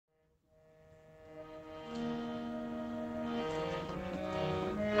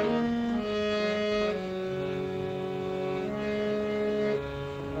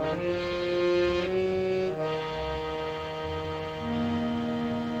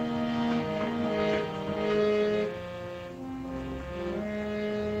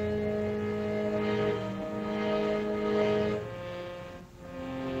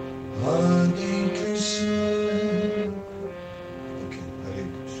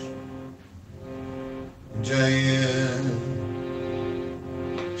Jaya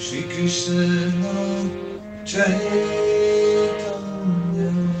Shri Krishna Chaitanya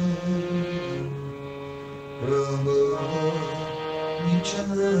Prabhu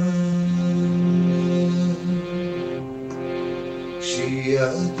Nityananda Shri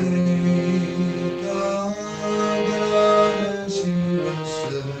Advaita Gadadhara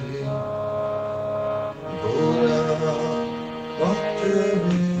Sivasari Gaura Bhakta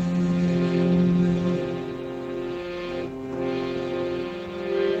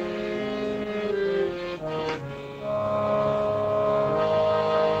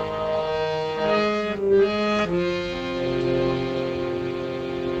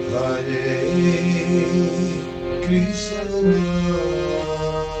Hare Krishna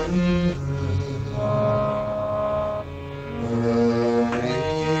Hare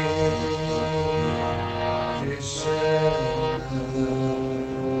Krishna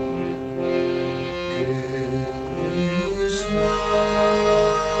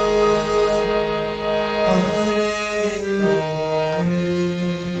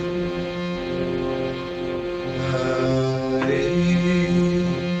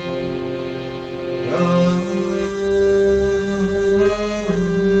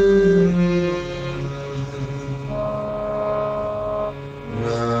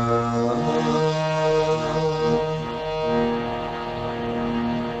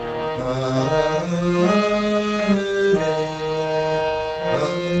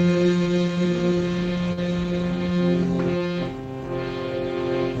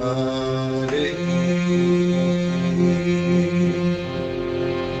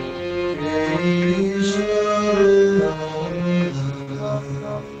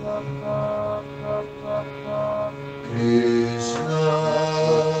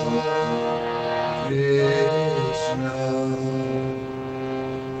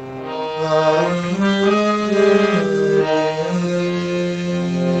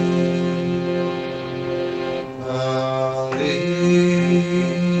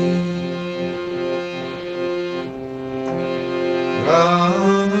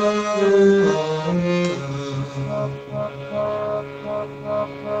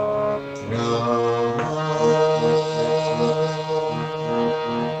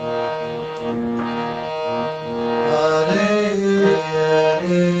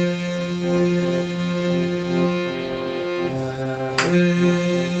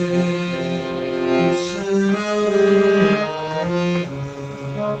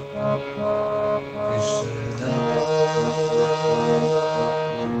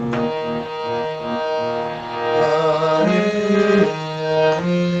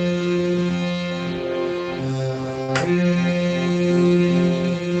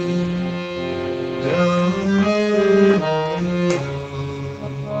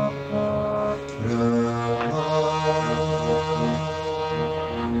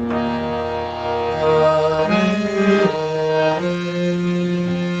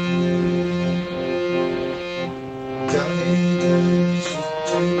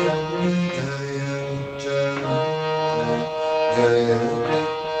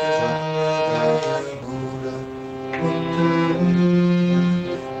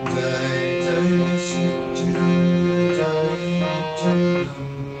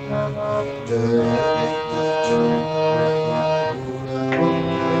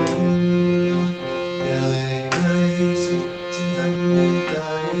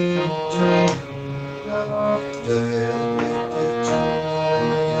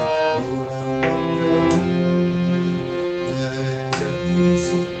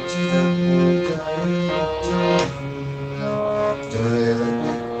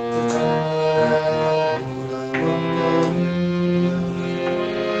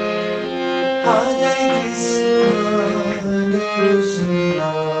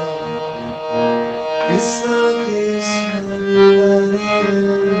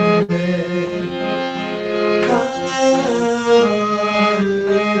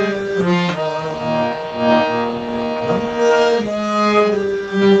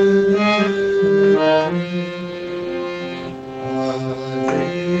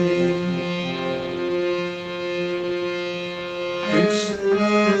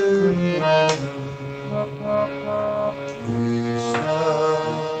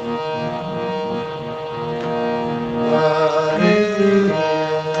Krishna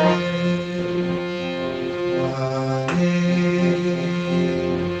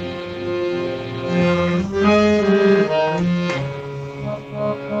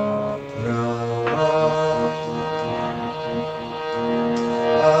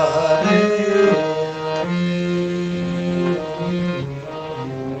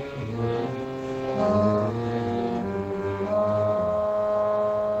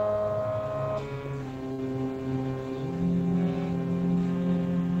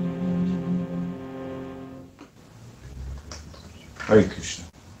Hare Krishna.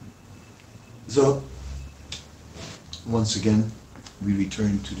 So, once again, we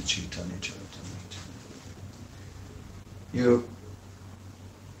return to the Chaitanya Charitamrita.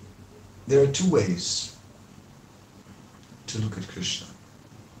 There are two ways to look at Krishna.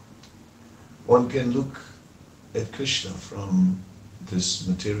 One can look at Krishna from this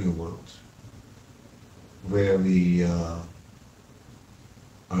material world, where we are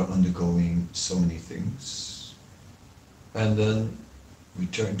undergoing so many things, and then we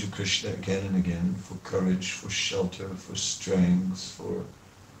turn to Krishna again and again for courage, for shelter, for strength,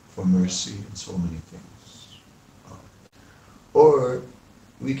 for mercy, and so many things. Or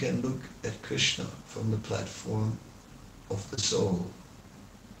we can look at Krishna from the platform of the soul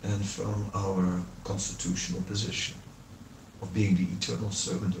and from our constitutional position of being the eternal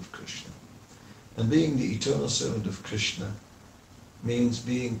servant of Krishna. And being the eternal servant of Krishna means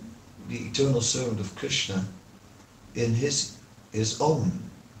being the eternal servant of Krishna in his own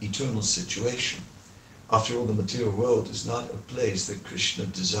eternal situation. After all, the material world is not a place that Krishna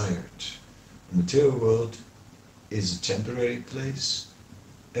desired. The material world is a temporary place,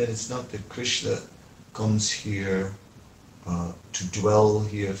 and it's not that Krishna comes here to dwell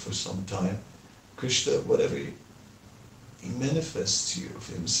here for some time. Krishna, whatever he manifests here of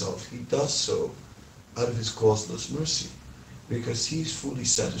himself, he does so out of his causeless mercy, because he's fully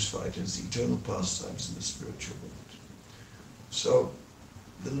satisfied in his eternal pastimes in the spiritual world. So,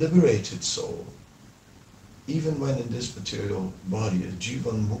 the liberated soul, even when in this material body, a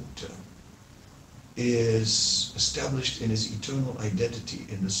Jivan Mukta, is established in his eternal identity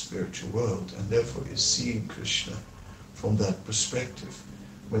in the spiritual world, and therefore is seeing Krishna from that perspective.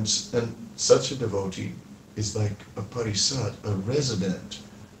 And such a devotee is like a parisad, a resident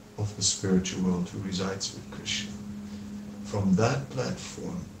of the spiritual world who resides with Krishna. From that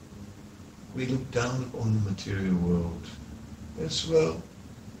platform, we look down upon the material world as well,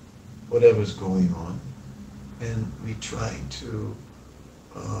 whatever's going on, and we try to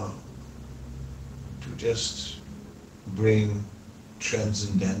just bring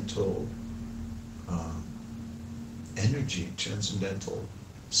transcendental energy, transcendental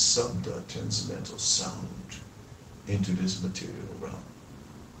sabda, transcendental sound into this material realm.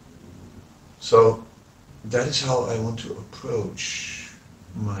 So that is how I want to approach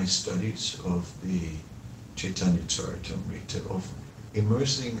my studies of the Chaitanya Charitamrita, of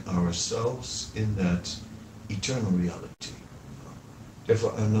immersing ourselves in that eternal reality.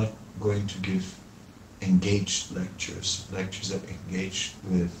 Therefore, I'm not going to give engaged lectures that engage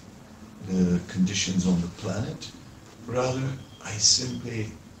with the conditions on the planet. Rather, I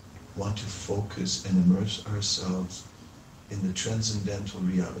simply want to focus and immerse ourselves in the transcendental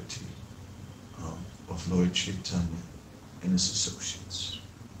reality of Lord Chaitanya and his associates.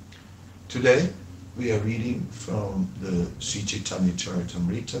 Today, we are reading from the Sri Chaitanya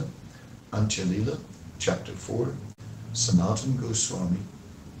Charitamrita, Antya Lila, Chapter 4, Sanatana Goswami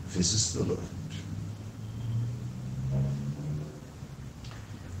visits the Lord.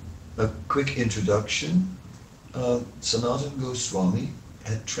 A quick introduction. Sanatana Goswami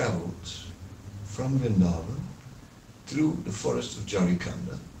had traveled from Vrindavan through the forest of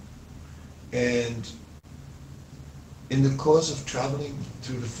Jarikanda, and in the course of traveling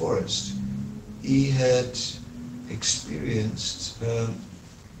through the forest, he had experienced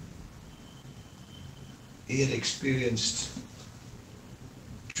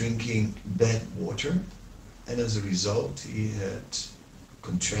drinking bad water, and as a result he had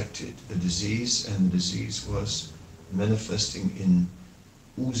contracted a disease, and the disease was manifesting in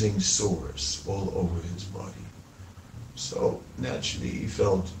oozing sores all over his body. So naturally he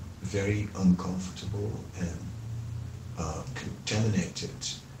felt very uncomfortable and contaminated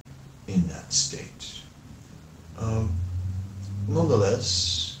in that state.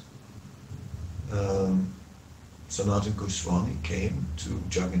 Nonetheless, Sanatana Goswami came to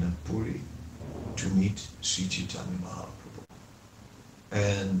Jagannath Puri to meet Sri Chaitanya Mahaprabhu.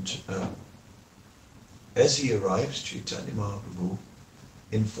 And as he arrives, Chaitanya Mahaprabhu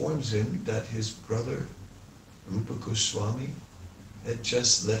informs him that his brother Rupa Goswami had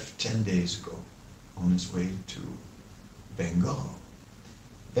just left 10 days ago on his way to Bengal.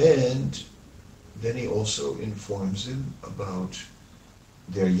 And then he also informs him about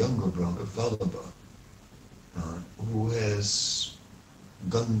their younger brother Vallabha, who has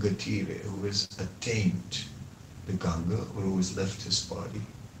Gangatire, who has attained the Ganga, or who has left his body.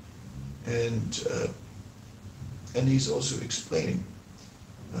 And he's also explaining.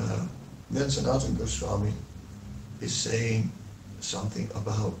 Then Sanatana Goswami is saying something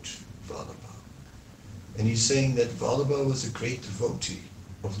about Vallabha. And he's saying that Vallabha was a great devotee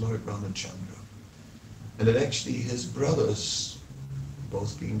of Lord Ramachandra. And that actually his brothers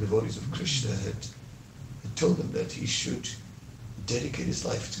both being devotees of Krishna, had told him that he should dedicate his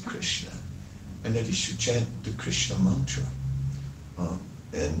life to Krishna and that he should chant the Krishna mantra.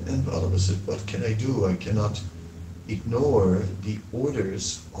 And Vallabha said, what can I do? I cannot ignore the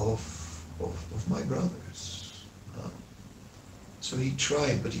orders of my brothers. So he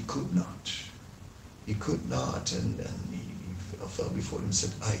tried, but he could not. He could not, and he fell before him and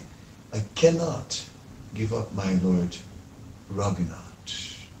said, I cannot give up my Lord Raghunath.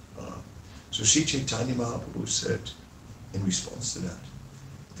 So Sri Chaitanya Mahaprabhu said, in response to that,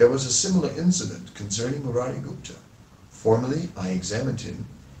 there was a similar incident concerning Murari Gupta. Formerly, I examined him,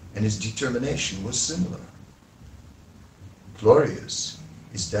 and his determination was similar. Glorious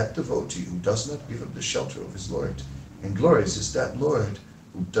is that devotee who does not give up the shelter of his Lord, and glorious is that Lord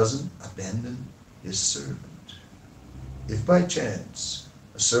who doesn't abandon his servant. If by chance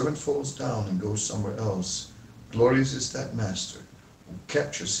a servant falls down and goes somewhere else, glorious is that master who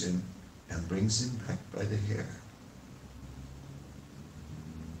captures him and brings him back by the hair.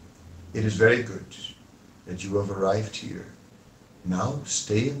 It is very good that you have arrived here. Now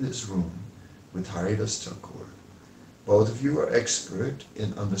stay in this room with Haridas Thakur. Both of you are expert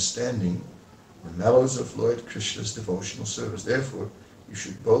in understanding the mellows of Lord Krishna's devotional service. Therefore, you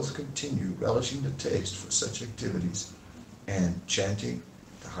should both continue relishing the taste for such activities and chanting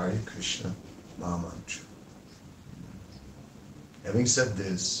the Hare Krishna Mahamantra. Having said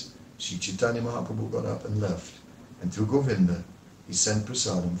this, Sri Chaitanya Mahaprabhu got up and left, and through Govinda, he sent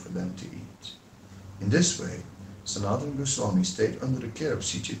prasadam for them to eat. In this way, Sanatana Goswami stayed under the care of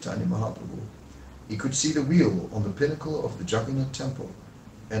Sri Chaitanya Mahaprabhu. He could see the wheel on the pinnacle of the Jagannath temple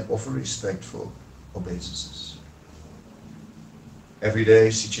and offer respectful obeisances. Every day,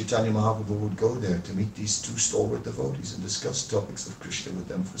 Sri Chaitanya Mahaprabhu would go there to meet these two stalwart devotees and discuss topics of Krishna with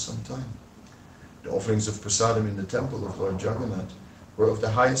them for some time. The offerings of prasadam in the temple of Lord Jagannath were of the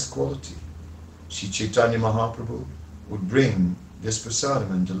highest quality. Sri Chaitanya Mahaprabhu would bring this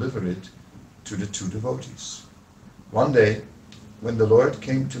prasadam and deliver it to the two devotees. One day, when the Lord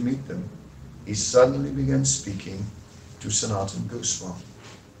came to meet them, he suddenly began speaking to Sanatana Goswami.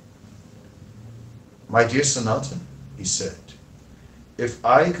 My dear Sanatana, he said, if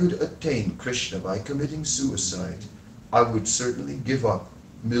I could attain Krishna by committing suicide, I would certainly give up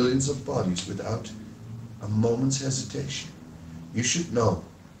millions of bodies without a moment's hesitation. You should know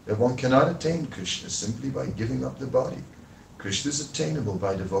that one cannot attain Krishna simply by giving up the body. Krishna is attainable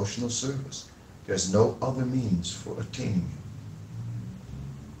by devotional service. There is no other means for attaining him.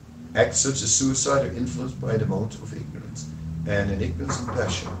 Acts such as suicide are influenced by the motive of ignorance, and in ignorance and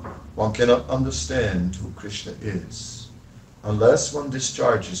passion, one cannot understand who Krishna is. Unless one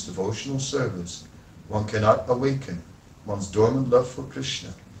discharges devotional service, one cannot awaken one's dormant love for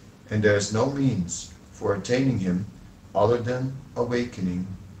Krishna, and there is no means for attaining him other than awakening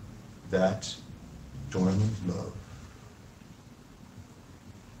that dormant love.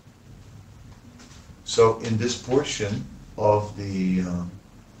 So in this portion of the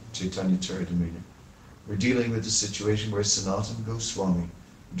Chaitanya Charitamrita, we're dealing with the situation where Sanatana Goswami,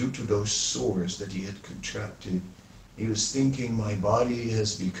 due to those sores that he had contracted, he was thinking, my body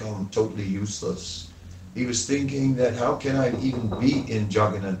has become totally useless. He was thinking that how can I even be in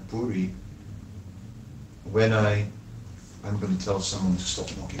Jagannath Puri when I'm going to tell someone to stop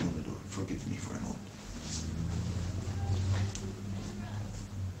knocking on the door. Forgive me for a moment.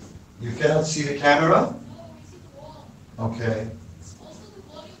 You cannot see the camera? Okay.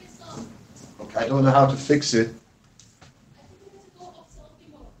 Okay, I don't know how to fix it.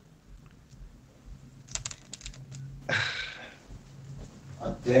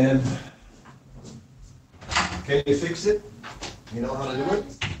 Then, can you fix it? You know how to do it?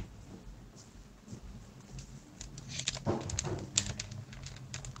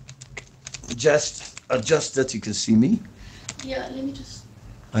 Just adjust that you can see me. Yeah, let me just...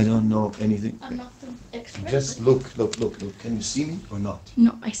 I don't know anything. I'm not the expert. Just look. Can you see me or not?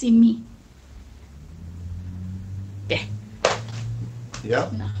 No, I see me. Yeah. Yeah?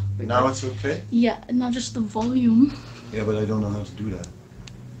 No. Now it's okay? Yeah, not just the volume. Yeah, but I don't know how to do that.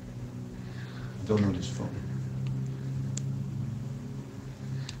 I don't know this phone.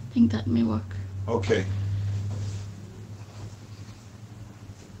 I think that may work. Okay.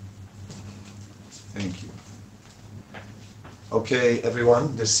 Thank you. Okay,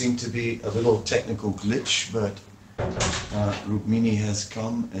 everyone, there seemed to be a little technical glitch, but Rukmini has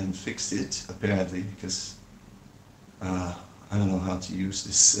come and fixed it, apparently, because I don't know how to use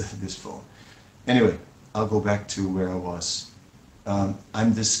this phone. Anyway, I'll go back to where I was.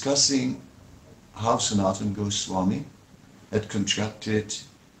 I'm discussing how Sanatana Goswami had contracted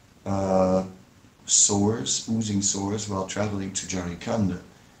sores, oozing sores, while traveling to Jharkhand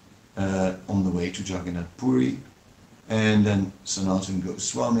on the way to Jagannath Puri. And then Sanatana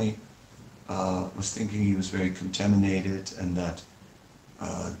Goswami was thinking he was very contaminated, and that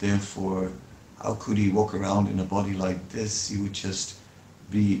therefore, how could he walk around in a body like this? He would just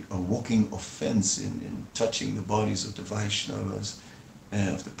be a walking offense in touching the bodies of the Vaishnavas,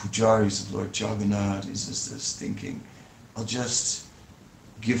 of the pujaris of Lord Jagannath. He's just thinking, I'll just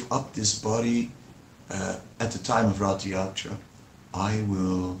give up this body at the time of Rath Yatra. I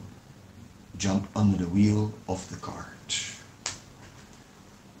will jump under the wheel of the cart.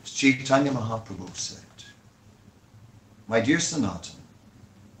 Chaitanya Mahaprabhu said, "My dear Sanatana,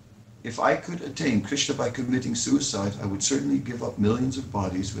 if I could attain Krishna by committing suicide, I would certainly give up millions of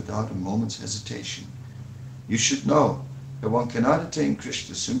bodies without a moment's hesitation. You should know that one cannot attain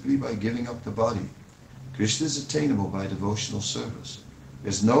Krishna simply by giving up the body. Krishna is attainable by devotional service.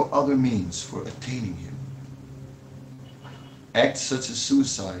 There's no other means for attaining him. Acts such as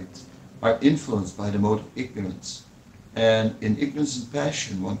suicide are influenced by the mode of ignorance, and in ignorance and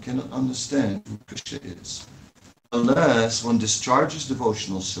passion one cannot understand who Krishna is. Unless one discharges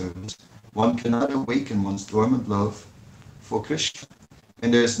devotional service, one cannot awaken one's dormant love for Krishna,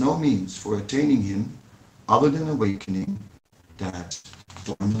 and there is no means for attaining him other than awakening that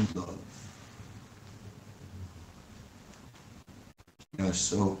dormant love."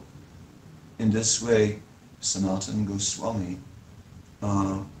 So in this way, Sanatana Goswami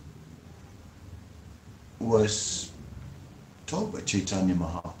was told by Chaitanya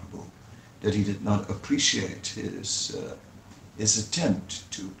Mahaprabhu that he did not appreciate his attempt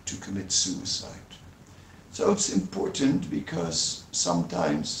to commit suicide. So it's important because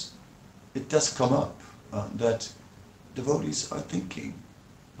sometimes it does come up that devotees are thinking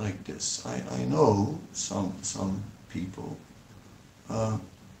like this. I know some people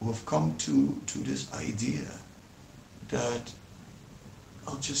who have come to this idea that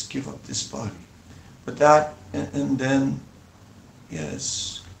I'll just give up this body. But that, and then,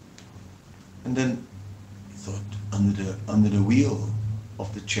 yes, and then he thought under the wheel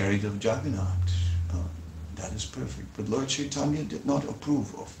of the chariot of Jagannath, that is perfect. But Lord Chaitanya did not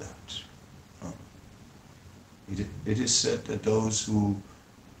approve of that. It is said that those who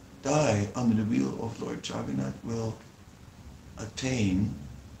die under the wheel of Lord Jagannath will attain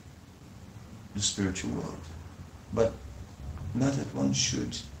the spiritual world, but not that one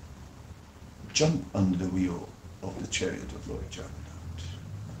should jump under the wheel of the chariot of Lord Jagannath.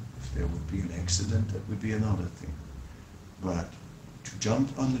 If there would be an accident, that would be another thing. But to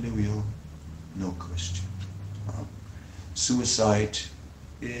jump under the wheel, no question. Suicide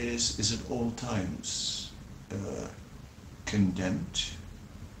is at all times condemned.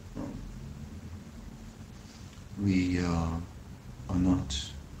 We are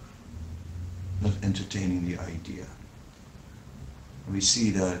not entertaining the idea. We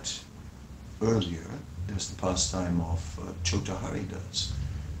see that earlier there's the pastime of Chota Haridas,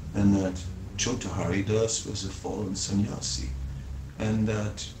 and that Chota Haridas was a fallen sannyasi, and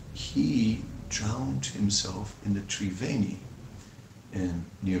that he drowned himself in the Triveni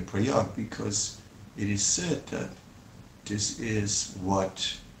near Prayag, because it is said that this is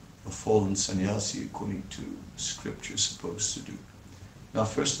what a fallen sannyasi, according to scripture, is supposed to do. Now,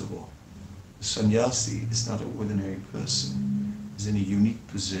 first of all, the sannyasi is not an ordinary person. He's in a unique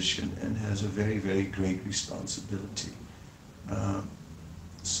position and has a very, very great responsibility.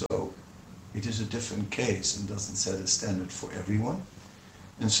 So it is a different case and doesn't set a standard for everyone.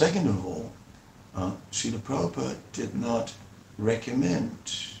 And second of all, Srila Prabhupada did not recommend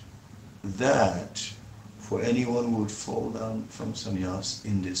that for anyone who would fall down from sannyas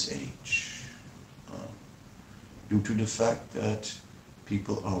in this age, due to the fact that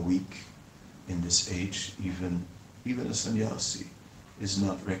people are weak in this age. Even a sannyasi is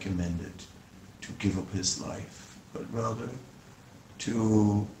not recommended to give up his life, but rather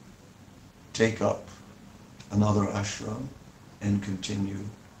to take up another ashram and continue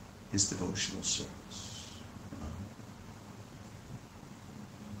his devotional service.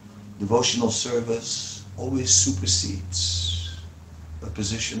 Devotional service always supersedes a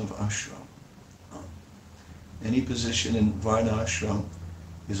position of ashram. Any position in Varna ashram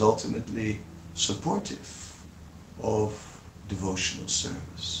is ultimately supportive of devotional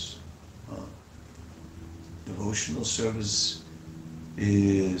service. Devotional service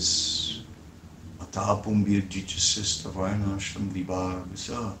is atapumbir jichisista varnashram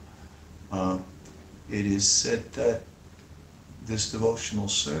vibhavasa. It is said that this devotional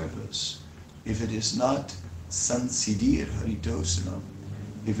service, if it is not sansidir haritosanam,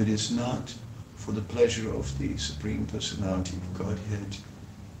 if it is not for the pleasure of the Supreme Personality of Godhead,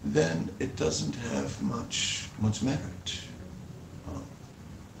 then it doesn't have much merit.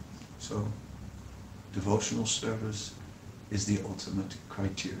 So devotional service is the ultimate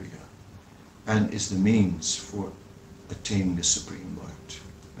criteria and is the means for attaining the Supreme Light.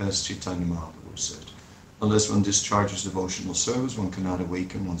 As Chaitanya Mahaprabhu said, unless one discharges devotional service, one cannot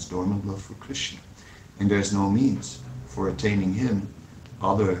awaken one's dormant love for Krishna. And there is no means for attaining him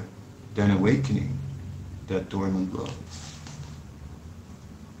other than awakening that dormant love.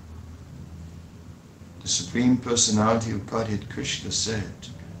 The Supreme Personality of Godhead Krishna said,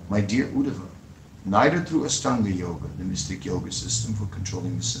 "My dear Uddhava, neither through Ashtanga Yoga, the mystic yoga system for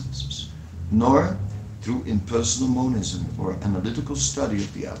controlling the senses, nor through impersonal monism or analytical study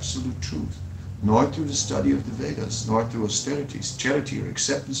of the absolute truth, nor through the study of the Vedas, nor through austerities, charity, or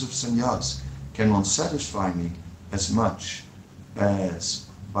acceptance of sannyas, can one satisfy me as much as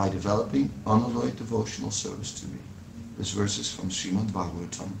by developing unalloyed devotional service to me." This verse is from Srimad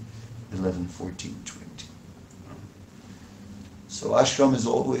Bhagavatam 11:14-20. So ashram is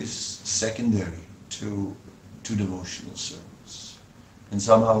always secondary to devotional service. And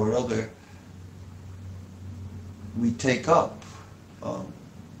somehow or other, we take up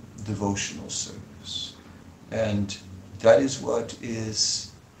devotional service. And that is what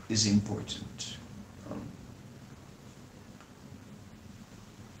is important.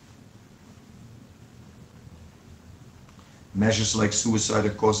 Measures like suicide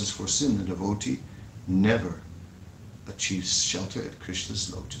are causes for sin. The devotee never achieves shelter at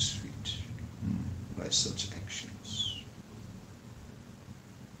Krishna's lotus feet by such actions.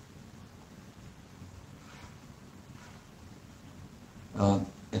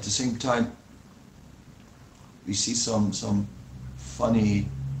 At the same time, we see some funny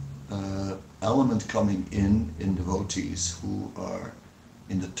element coming in devotees who are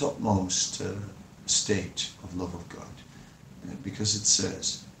in the topmost state of love of God. Because it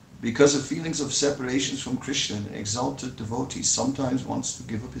says, because of feelings of separation from Krishna, an exalted devotee sometimes wants to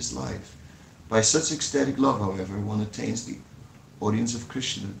give up his life. By such ecstatic love, however, one attains the audience of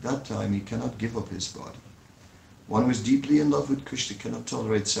Krishna. At that time, he cannot give up his body. One who is deeply in love with Krishna cannot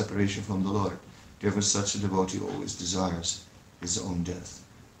tolerate separation from the Lord. Therefore, such a devotee always desires his own death.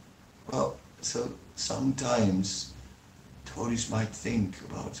 Well, so sometimes devotees might think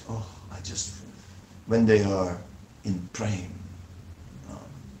about, when they are in praying,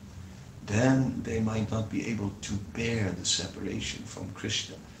 then they might not be able to bear the separation from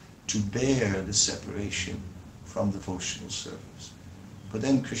Krishna, to bear the separation from devotional service. But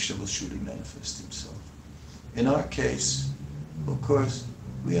then Krishna will surely manifest himself. In our case, of course,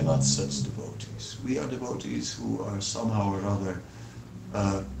 we are not such devotees. We are devotees who are somehow or other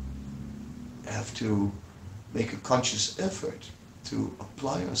have to make a conscious effort to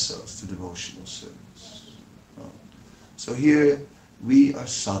apply ourselves to devotional service. So here we are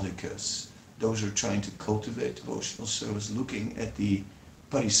sadhakas, those who are trying to cultivate devotional service, looking at the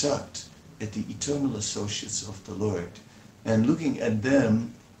parisat, at the eternal associates of the Lord, and looking at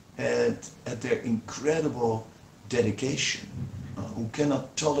them at their incredible dedication, who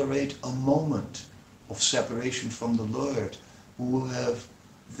cannot tolerate a moment of separation from the Lord, who have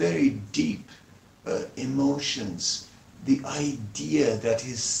very deep emotions. The idea that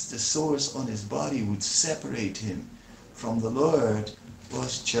the sores on his body would separate him from the Lord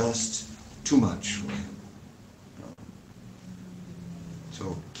was just too much for him.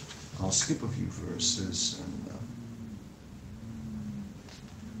 So I'll skip a few verses and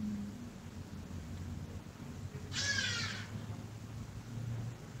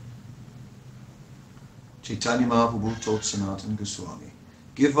Chaitanya Mahaprabhu told Sanatana Goswami,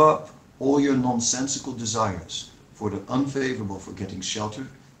 "Give up all your nonsensical desires for the unfavorable for getting shelter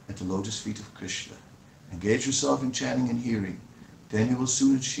at the lotus feet of Krishna. Engage yourself in chanting and hearing, then you will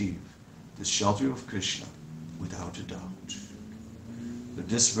soon achieve the shelter of Krishna without a doubt." But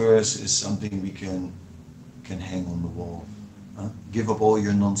this verse is something we can hang on the wall. Give up all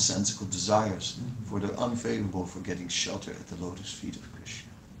your nonsensical desires for the unfavorable for getting shelter at the lotus feet of Krishna.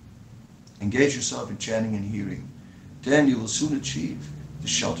 Engage yourself in chanting and hearing, then you will soon achieve the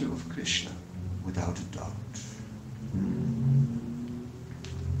shelter of Krishna without a doubt.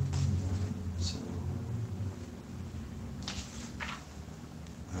 So,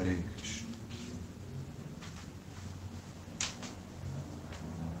 Hare Krishna.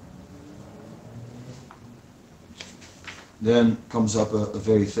 Then comes up a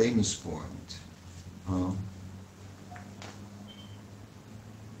very famous point.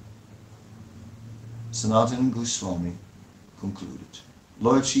 Sanatana Goswami concluded,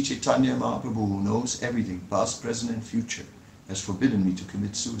 "Lord Sri Chaitanya Mahaprabhu, who knows everything, past, present, and future, has forbidden me to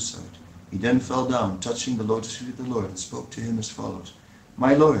commit suicide." He then fell down, touching the lotus feet of the Lord, and spoke to him as follows,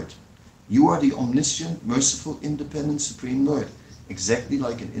 My Lord, you are the omniscient, merciful, independent, supreme Lord, exactly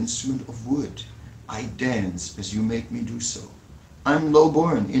like an instrument of wood. I dance as you make me do so. I'm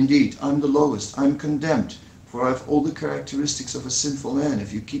low-born, indeed, I'm the lowest, I'm condemned, for I have all the characteristics of a sinful man.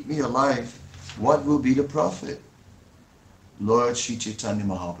 If you keep me alive, what will be the profit? Lord Sri Chaitanya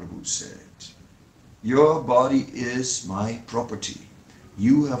Mahaprabhu said, your body is my property.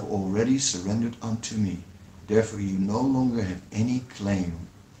 You have already surrendered unto me. Therefore you no longer have any claim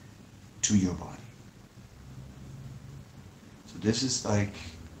to your body. So this is like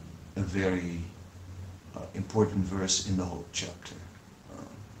a very important verse in the whole chapter.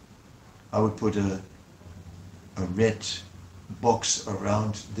 I would put a red box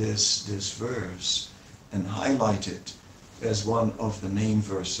around this verse and highlight it as one of the main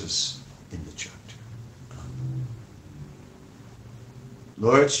verses in the chapter.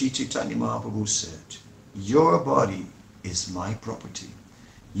 Lord Sri Chaitanya Mahaprabhu said, your body is my property.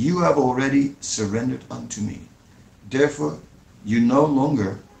 You have already surrendered unto me. Therefore, you no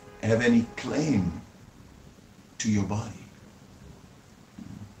longer have any claim to your body.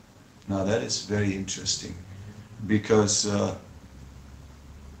 Now that is very interesting, because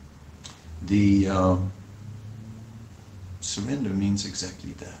the surrender means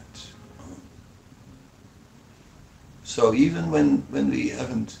exactly that. So even when we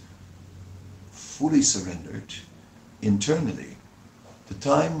haven't fully surrendered internally, the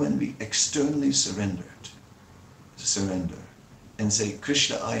time when we externally surrender and say,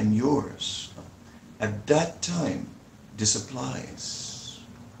 Krishna, I am yours, at that time this applies.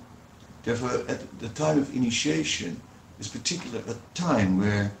 Therefore, at the time of initiation is particular a time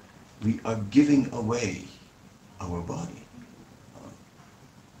where we are giving away our body.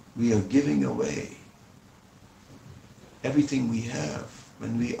 We are giving away everything we have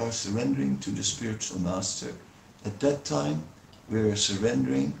when we are surrendering to the spiritual master. At that time, we are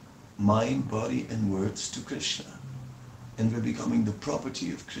surrendering mind, body, and words to Krishna. And we're becoming the property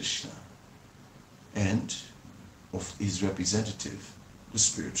of Krishna and of his representative, the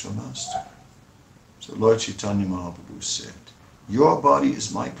spiritual master. So Lord Chaitanya Mahaprabhu said, your body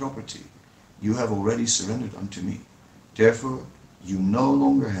is my property. You have already surrendered unto me. Therefore, you no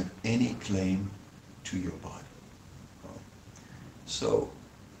longer have any claim to your body. So,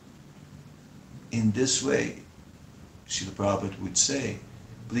 in this way, Srila Prabhupada would say,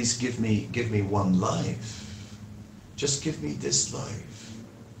 please give me one life. Just give me this life.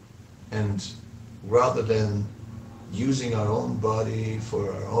 And rather than using our own body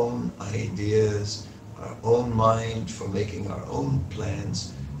for our own ideas, our own mind for making our own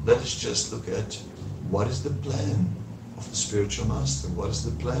plans, let us just look at what is the plan of the spiritual master, what is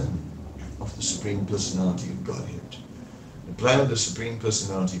the plan of the Supreme Personality of Godhead. The plan of the Supreme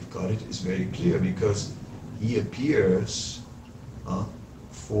Personality of Godhead is very clear, because he appears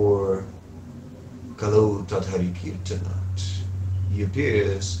for Kalo Tadhari Kirtanat. He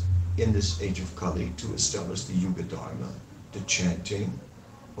appears in this age of Kali to establish the Yuga Dharma, the chanting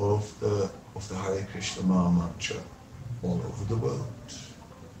of the Hare Krishna Maha Mantra all over the world.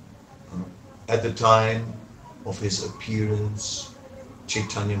 At the time of his appearance,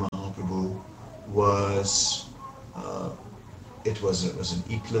 Chaitanya Mahaprabhu was it was an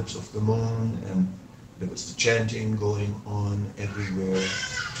eclipse of the moon, and there was the chanting going on everywhere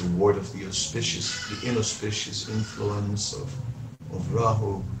to ward off the inauspicious influence of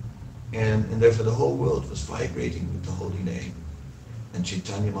Rahu, and therefore the whole world was vibrating with the holy name. And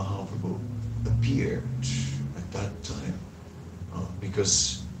Chaitanya Mahaprabhu appeared at that time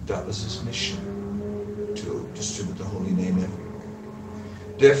because that was his mission, to distribute the holy name everywhere.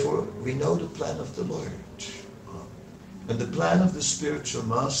 Therefore, we know the plan of the Lord. And the plan of the spiritual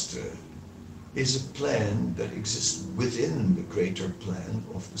master is a plan that exists within the greater plan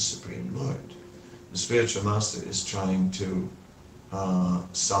of the Supreme Lord. The spiritual master is trying to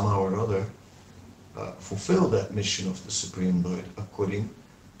somehow or other fulfill that mission of the Supreme Lord according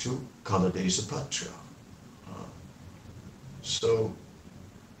to Kaladesapatra. So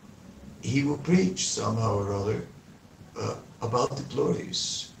he will preach somehow or other about the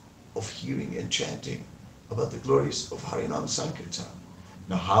glories of hearing and chanting, about the glories of Harinam Sankirtan.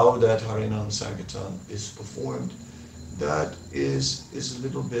 Now how that Harinam Sankirtan is performed, that is a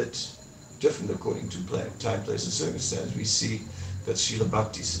little bit different according to time, place, and circumstance. We see that Srila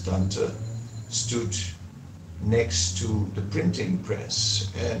Bhakti Siddhanta stood next to the printing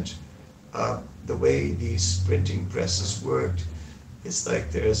press, and the way these printing presses worked, it's like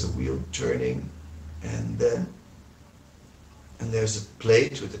there's a wheel turning, and there's a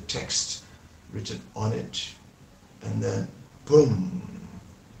plate with a text written on it, and then boom,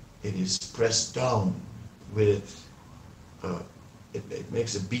 it is pressed down with it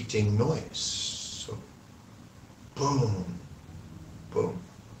makes a beating noise. So, boom, boom.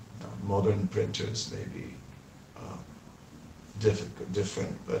 Modern printers may be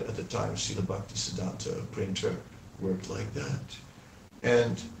different, but at the time, Srila Bhaktisiddhanta printer worked like that.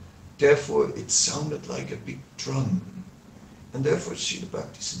 And therefore, it sounded like a big drum. And therefore, Srila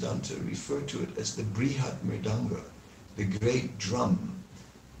Bhaktisiddhanta referred to it as the Brihat Mridanga, the great drum.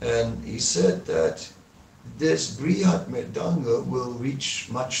 And he said that this Brihat Mridanga will reach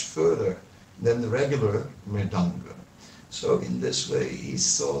much further than the regular Mridanga. So in this way, he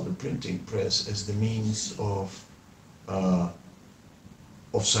saw the printing press as the means of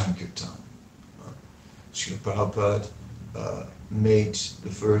Sankirtan. Srila Prabhupada made the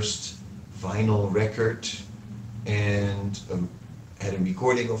first vinyl record and had a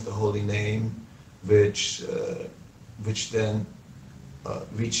recording of the Holy Name, which then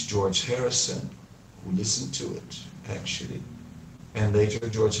reached George Harrison, who listened to it, actually. And later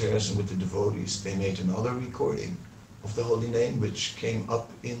George Harrison with the devotees, they made another recording of the Holy Name, which came up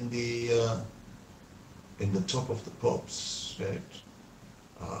in the top of the pops. Right?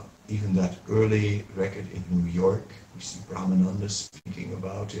 Even that early record in New York, we see Brahmananda speaking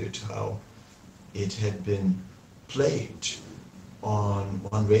about it, how it had been played on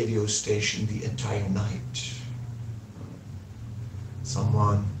one radio station the entire night.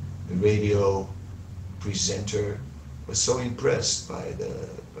 Someone, the radio presenter, was so impressed by the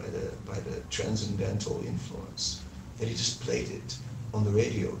transcendental influence that he just played it on the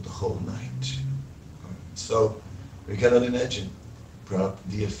radio the whole night. So we cannot imagine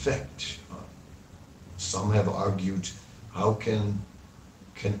the effect. Some have argued, how can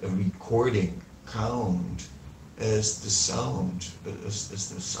a recording count as the sound, as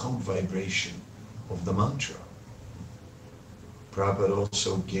the sound vibration of the mantra? Prabhupada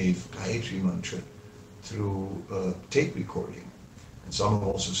also gave Gayatri mantra through tape recording. And some have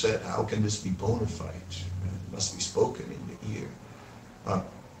also said, how can this be bona fide? It must be spoken in the ear.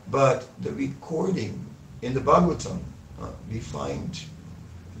 But the recording in the Bhagavatam, we find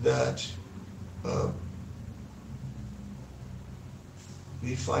that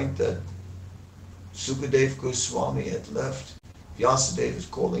Sukadev Goswami had left. Vyasadeva is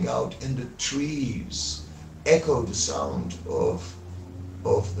calling out, and the trees echo the sound of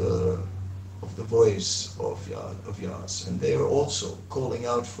the voice of Vyasa, and they are also calling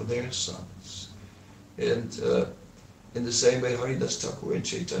out for their sons. And in the same way, Haridas Thakur in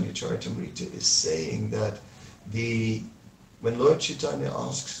Chaitanya Charitamrita is saying that when Lord Chaitanya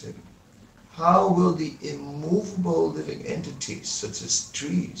asks him, how will the immovable living entities such as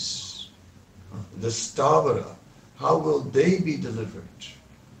trees, the stavara, how will they be delivered?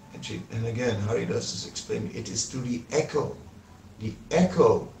 And again, Haridas is explaining, it is through the echo. The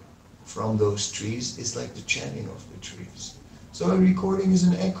echo from those trees is like the chanting of the trees. So a recording is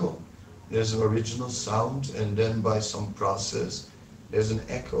an echo. There's an original sound, and then by some process, there's an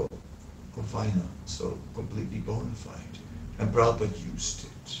echo of Vaina, so completely bona fide. And Prabhupada used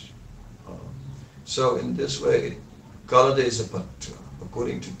it. So in this way, Kaladesa Patra,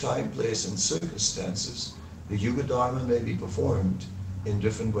 according to time, place, and circumstances, the Yuga Dharma may be performed in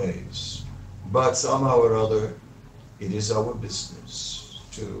different ways. But somehow or other, it is our business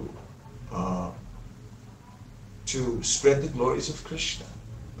to spread the glories of Krishna.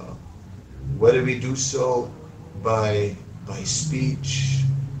 Whether we do so by speech,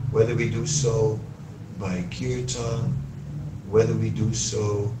 whether we do so by kirtan, whether we do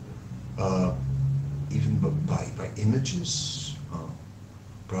so even by images.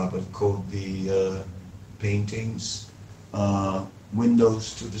 Prabhupada called the paintings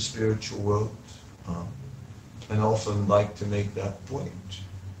windows to the spiritual world, and often like to make that point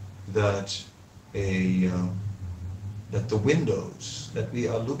that that the windows that we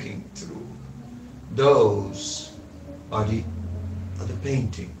are looking through, those are the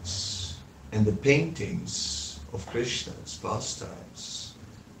paintings, and the paintings of Krishna's pastimes,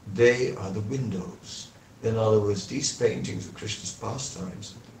 they are the windows. In other words, these paintings of Krishna's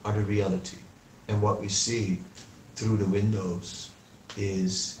pastimes are the reality, and what we see through the windows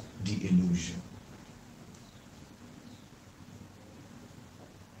is the illusion.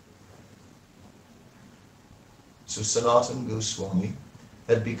 So Sanatana Goswami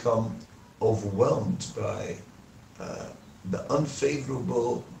had become overwhelmed by the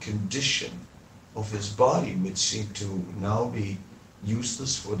unfavorable condition of his body, which seemed to now be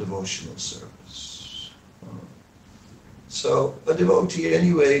useless for devotional service. So a devotee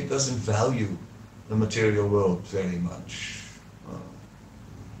anyway doesn't value the material world very much.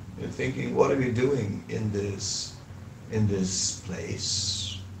 You're thinking, what are we doing in this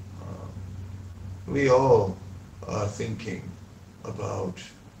place? We all are thinking about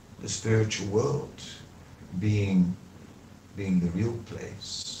the spiritual world being the real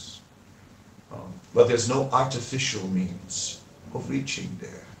place. But there's no artificial means of reaching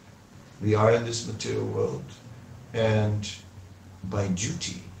there. We are in this material world, and by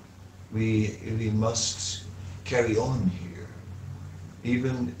duty, we must carry on here,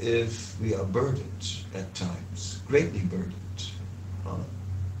 even if we are burdened at times, greatly burdened.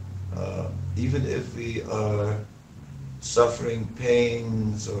 Even if we are suffering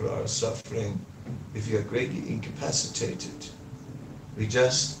pains or are suffering, if we are greatly incapacitated, we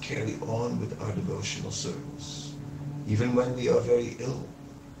just carry on with our devotional service. Even when we are very ill,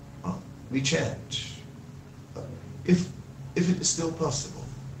 we chant. If it is still possible.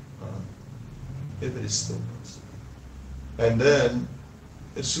 If it is still possible. And then,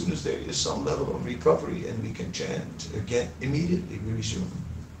 as soon as there is some level of recovery and we can chant again, immediately we resume.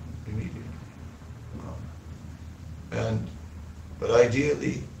 Immediately. But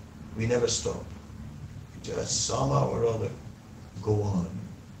ideally, we never stop. Just somehow or other go on.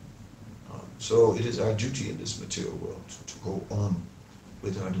 So it is our duty in this material world to go on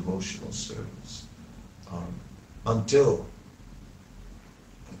with our devotional service until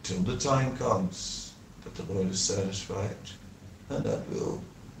the time comes that the Lord is satisfied, and that we'll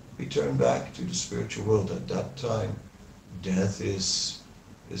return back to the spiritual world. At that time, death is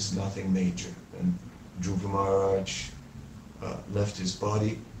nothing major. And Dhruva Maharaj left his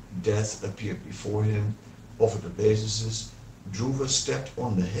body. Death appeared before him, offered obeisances. Dhruva stepped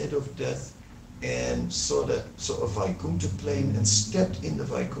on the head of death and saw a Vaikuntha plane and stepped in the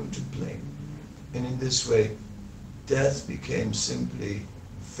Vaikuntha plane. And in this way, death became simply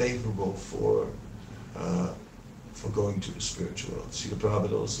favorable for going to the spiritual world. Srila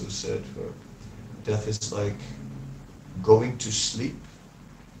Prabhupada also said, death is like going to sleep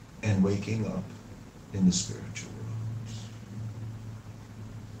and waking up in the spiritual world.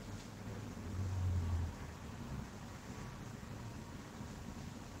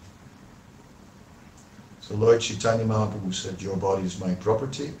 So Lord Chaitanya Mahaprabhu said, your body is my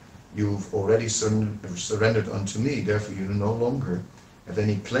property. You've already surrendered unto me, therefore you no longer have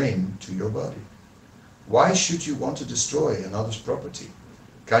any claim to your body. Why should you want to destroy another's property?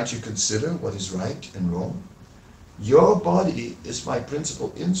 Can't you consider what is right and wrong? Your body is my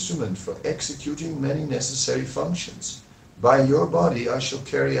principal instrument for executing many necessary functions. By your body I shall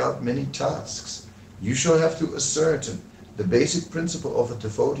carry out many tasks. You shall have to ascertain the basic principle of a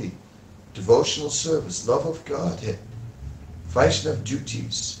devotee, devotional service, love of Godhead, Vaishnava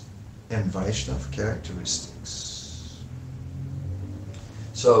duties, and Vaishnava characteristics.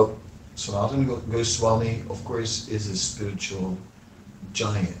 So, Sanatana Goswami, of course, is a spiritual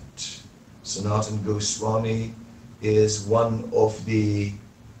giant. Sanatana Goswami is one of the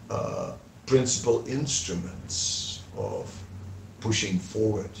principal instruments of pushing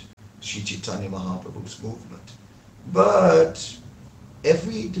forward Sri Chaitanya Mahaprabhu's movement. But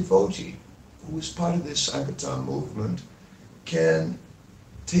every devotee who is part of this Sankirtan movement can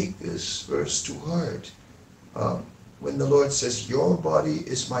take this verse to heart. When the Lord says, your body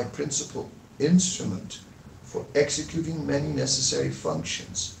is my principal instrument for executing many necessary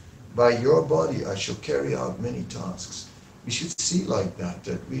functions. By your body I shall carry out many tasks. We should see like that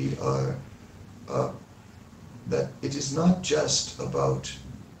we are, that it is not just about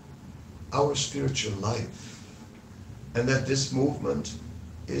our spiritual life, and that this movement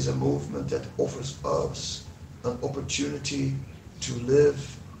is a movement that offers us an opportunity to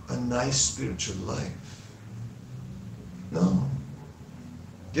live a nice spiritual life. No.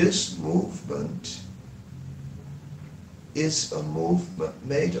 This movement is a movement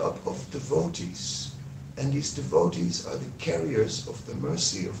made up of devotees, and these devotees are the carriers of the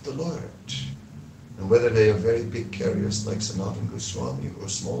mercy of the Lord. And whether they are very big carriers like Sanatana Goswami or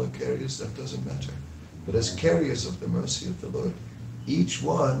smaller carriers, that doesn't matter. But as carriers of the mercy of the Lord, each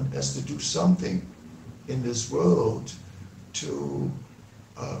one has to do something in this world to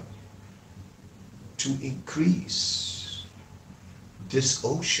increase this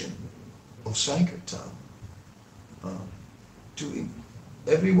ocean of Sankirtan.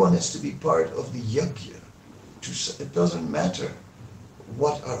 Everyone has to be part of the yajna. It doesn't matter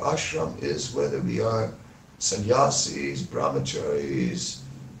what our ashram is, whether we are sannyasis, brahmacharis,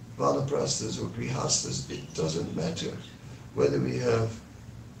 vanaprasthas or grihasthas. It doesn't matter whether we have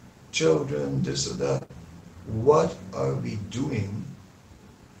children, this or that. What are we doing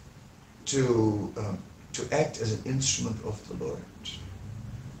to act as an instrument of the Lord?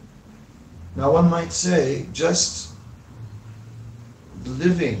 Now one might say, just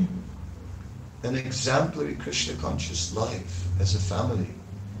living an exemplary Krishna conscious life as a family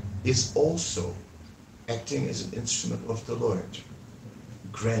is also acting as an instrument of the Lord.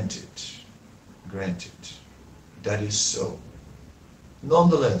 Granted, that is so.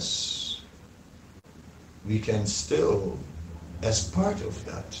 Nonetheless, we can still, as part of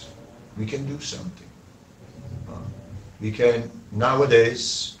that, we can do something. We can,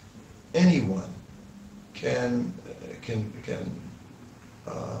 nowadays, anyone can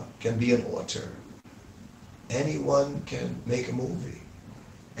be an author. Anyone can make a movie.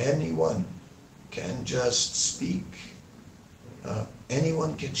 Anyone can just speak.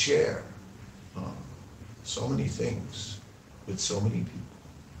 Anyone can share so many things with so many people.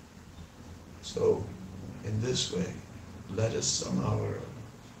 So, in this way, let us somehow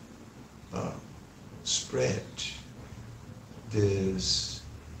spread this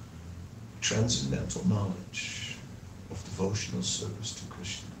transcendental knowledge of devotional service to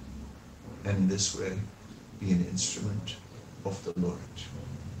Krishna, and in this way be an instrument of the Lord.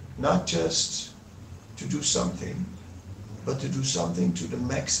 Not just to do something, but to do something to the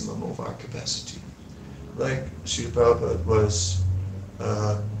maximum of our capacity. Like Srila Prabhupada was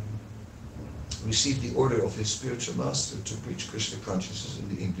received the order of his spiritual master to preach Krishna consciousness in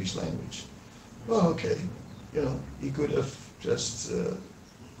the English language. Well, okay, he could have just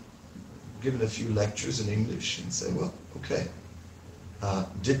given a few lectures in English and say, well, okay,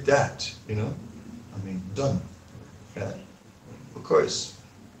 did that, done. Of course,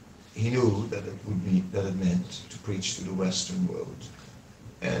 he knew that it meant to preach to the Western world,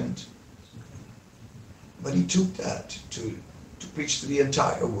 but he took that to preach to the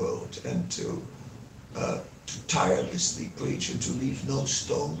entire world and to tirelessly preach and to leave no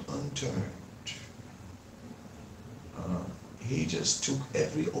stone unturned. He just took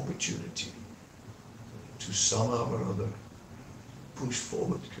every opportunity to somehow or other push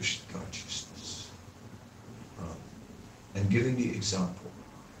forward Krishna consciousness, and giving the example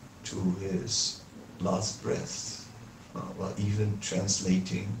to his last breath, while even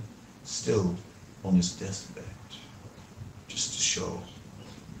translating still on his deathbed, just to show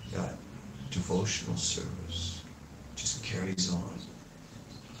that devotional service just carries on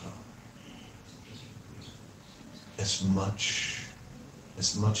as much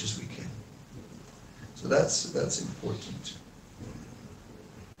as we can. So that's important.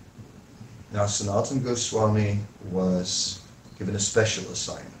 Now Sanatana Goswami was given a special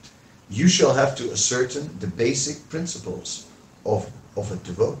assignment. You shall have to ascertain the basic principles of a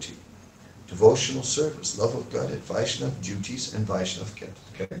devotee. Devotional service, love of God, Vaishnava duties, and Vaishnava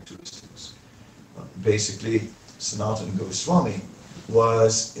characteristics. Basically, Sanatana Goswami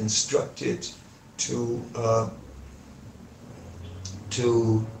was instructed to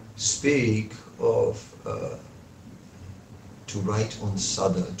speak of, to write on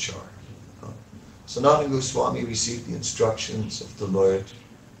Sadachar. Sanatana Goswami received the instructions of the Lord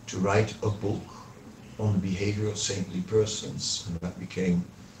to write a book on the behavior of saintly persons, and that became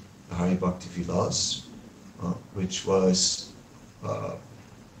the Hari Bhakti Vilas, which was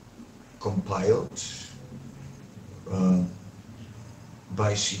compiled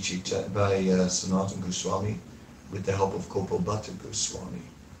by Sanatana Goswami with the help of Gopal Bhatta Goswami,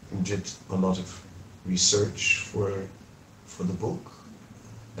 who did a lot of research for the book.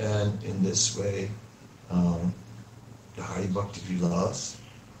 And in this way, the Hari Bhakti Vilas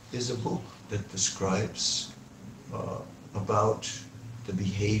is a book that describes about the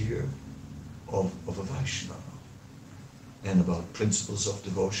behavior of a Vaishnava and about principles of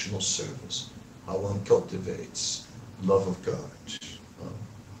devotional service, how one cultivates love of God.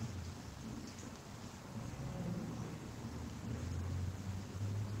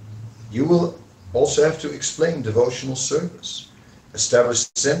 You will also have to explain devotional service, establish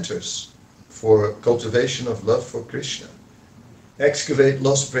centers for cultivation of love for Krishna, excavate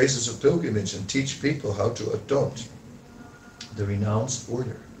lost places of pilgrimage, and teach people how to adopt the renounced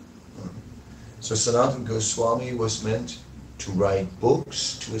order. So Sanatana Goswami was meant to write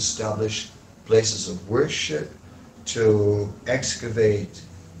books, to establish places of worship, to excavate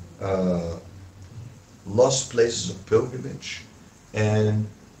lost places of pilgrimage, and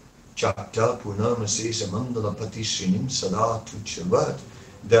Chakta Purnamasi Samandala Patishinim Sadatu Chavat,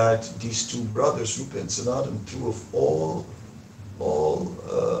 that these two brothers, Rupa and Sanatana, through of all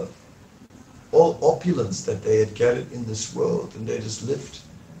opulence that they had gathered in this world, and they just lived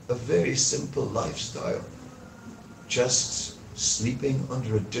a very simple lifestyle, just sleeping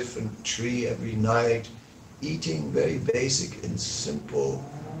under a different tree every night, eating very basic and simple.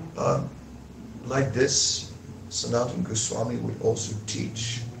 Like this, Sanatana Goswami would also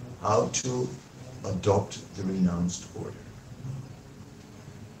teach how to adopt the renounced order.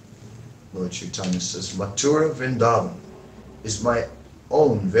 Lord Chaitanya says, Mathura Vrindavan is my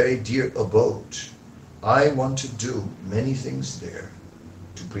own very dear abode. I want to do many things there.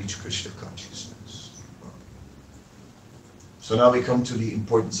 to preach Krishna consciousness. So now we come to the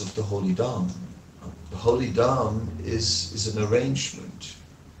importance of the Holy Dham. The Holy Dham is an arrangement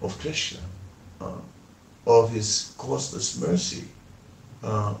of Krishna, of his causeless mercy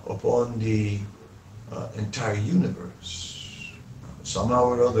upon the entire universe. Somehow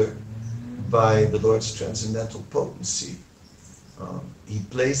or other, by the Lord's transcendental potency, he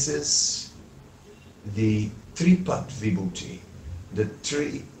places the Tripat Vibhuti, the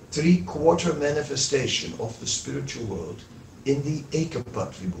three-quarter manifestation of the spiritual world, in the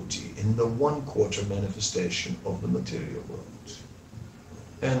Ekapat Vibhuti, in the one-quarter manifestation of the material world.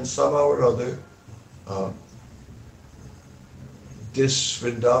 And somehow or other, this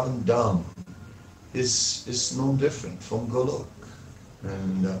Vrindavan Dham is no different from Golok.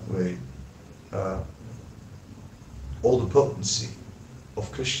 And in that way, all the potency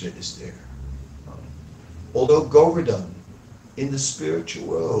of Krishna is there. Although Govardhan in the spiritual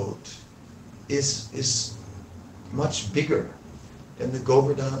world is much bigger than the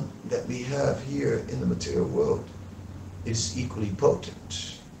Govardhan that we have here in the material world, is equally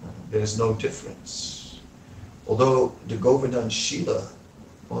potent. There's no difference. Although the Govardhan Shila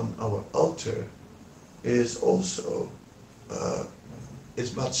on our altar is also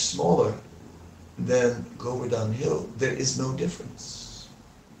is much smaller than Govardhan Hill, there is no difference.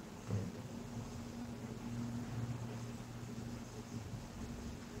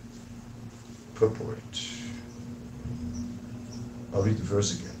 Purport. I'll read the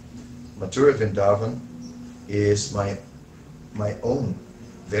verse again. Mathura Vrindavan is my own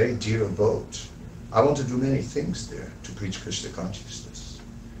very dear abode. I want to do many things there to preach Krishna consciousness.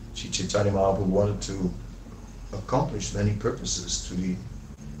 Sri Chaitanya Mahaprabhu wanted to accomplish many purposes to the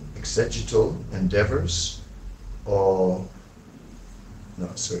exegetical endeavors of,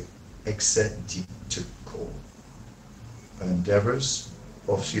 exegetical endeavors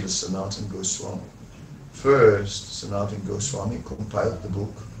of Srila Sanatana Goswami. First, Sanatana Goswami compiled the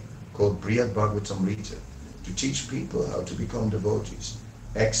book called Brihad Bhagavatamrita to teach people how to become devotees,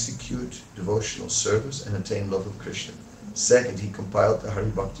 execute devotional service, and attain love of Krishna. Second, he compiled the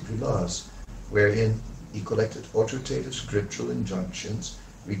Hari Bhakti Vilas, wherein he collected authoritative scriptural injunctions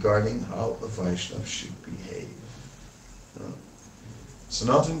regarding how a Vaishnava should behave.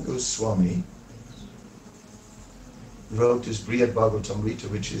 Sanatana Goswami wrote this Brihad Bhagavatamrita,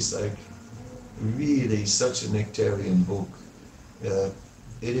 which is like really such a nectarian book. It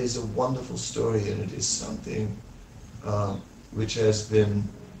is a wonderful story, and it is something which has been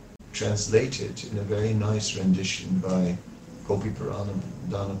translated in a very nice rendition by Gopi Purana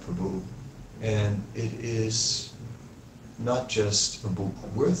Prabhu. And it is not just a book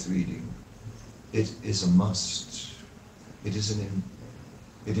worth reading, it is a must. It is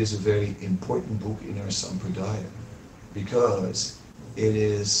a very important book in our Sampradaya, because it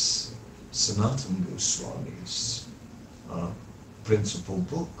is Sanatana Goswami's principal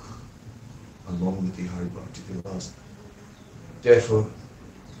book, along with the Hari Bhakti Vilas. Therefore,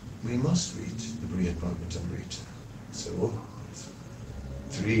 we must read the Brihad Bhagavatamrita. So,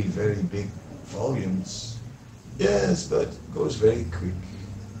 3 very big volumes. Yes, but it goes very quick.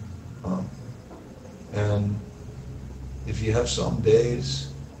 And if you have some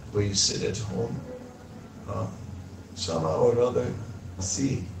days where you sit at home, somehow or other,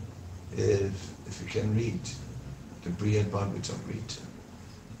 see if you can read the Brihad Bhagavatamrita.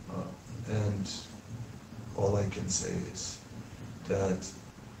 And all I can say is that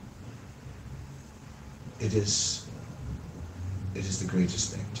it is the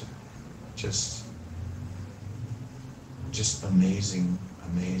greatest nectar. Just amazing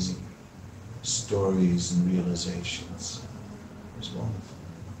stories and realizations. It's wonderful.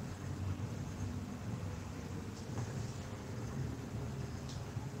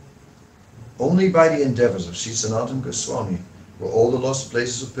 Only by the endeavors of Sri Sanatana Goswami were all the lost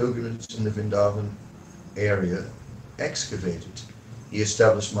places of pilgrimage in the Vrindavan area excavated. He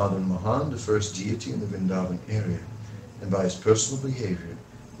established Madan Mohan, the first deity in the Vrindavan area, and by his personal behavior,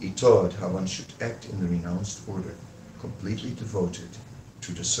 he taught how one should act in the renounced order, completely devoted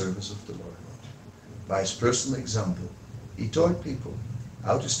to the service of the Lord. By his personal example, he taught people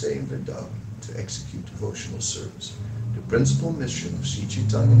how to stay in Vrindavan to execute devotional service. The principal mission of Sri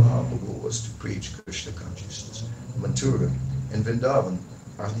Chaitanya Mahaprabhu was to preach Krishna consciousness. Mathura and Vrindavan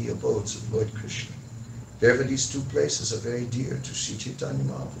are the abodes of Lord Krishna. Therefore, these 2 places are very dear to Sri Chaitanya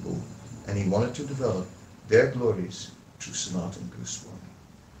Mahaprabhu, and he wanted to develop their glories through Sanatana Goswami.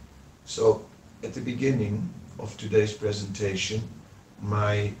 So, at the beginning of today's presentation,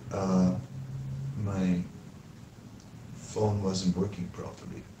 my phone wasn't working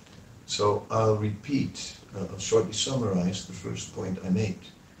properly. So I'll repeat, I'll shortly summarize the first point I made.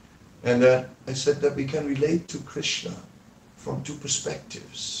 And I said that we can relate to Krishna from two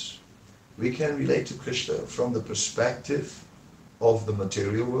perspectives. We can relate to Krishna from the perspective of the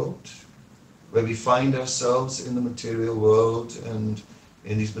material world, where we find ourselves in the material world and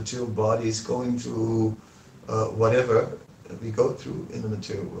in these material bodies going through whatever we go through in the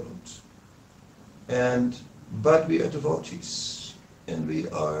material world. But we are devotees, and we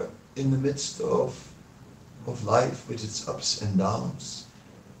are in the midst of life with its ups and downs,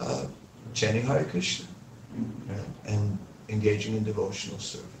 chanting Hare Krishna, right? And engaging in devotional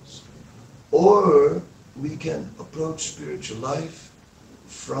service. Or we can approach spiritual life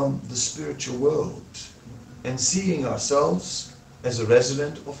from the spiritual world and seeing ourselves as a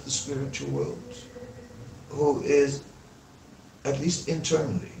resident of the spiritual world, who is, at least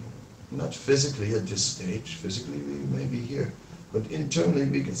internally, not physically at this stage, physically we may be here, but internally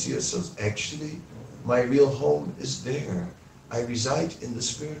we can see ourselves, actually, my real home is there. I reside in the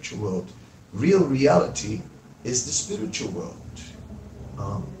spiritual world. Real reality is the spiritual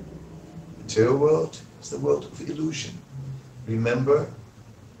world. Material world is the world of illusion. Remember,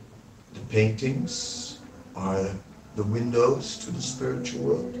 the paintings are the windows to the spiritual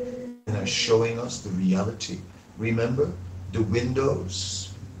world and are showing us the reality. Remember, the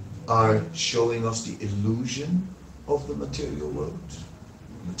windows are showing us the illusion of the material world.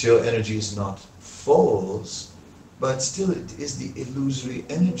 Material energy is not false, but still it is the illusory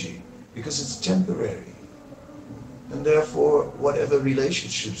energy because it's temporary. And therefore, whatever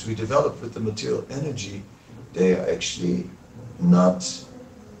relationships we develop with the material energy, they are actually not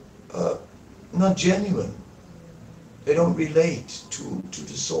genuine. They don't relate to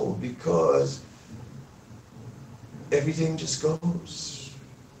the soul because everything just goes.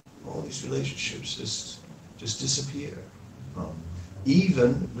 All these relationships just disappear.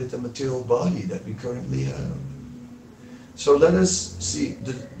 Even with the material body that we currently have. So let us see,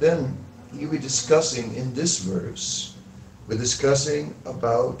 then we're discussing in this verse, we're discussing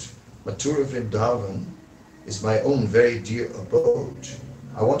about Mathura Vrindavan is my own very dear abode.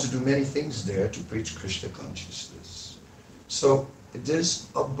 I want to do many things there to preach Krishna consciousness. So this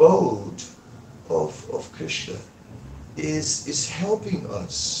abode of Krishna is helping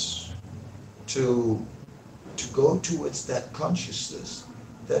us to go towards that consciousness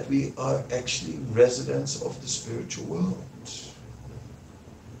that we are actually residents of the spiritual world.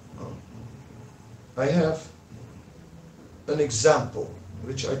 I have an example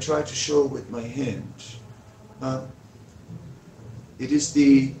which I try to show with my hand. It is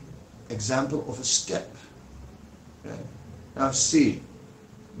the example of a step. Now see,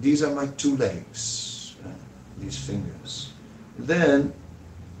 these are my two legs, these fingers. Then,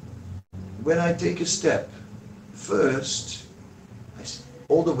 when I take a step, first,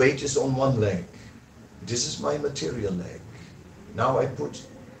 all the weight is on one leg. This is my material leg. Now I put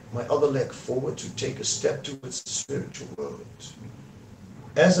my other leg forward to take a step towards the spiritual world.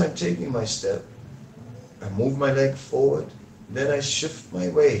 As I'm taking my step, I move my leg forward, then I shift my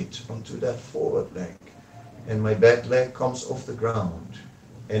weight onto that forward leg, and my back leg comes off the ground,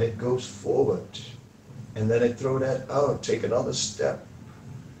 and it goes forward. And then I throw that out, take another step,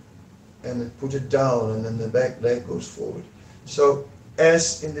 and put it down, and then the back leg goes forward. So,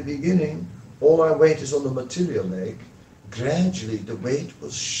 as in the beginning, all my weight is on the material leg, gradually the weight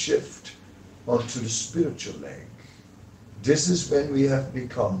will shift onto the spiritual leg. This is when we have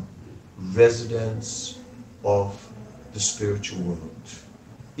become residents of the spiritual world,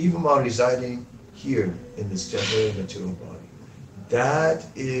 even while residing here in this temporary material body. That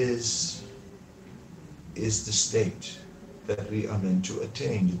is the state that we are meant to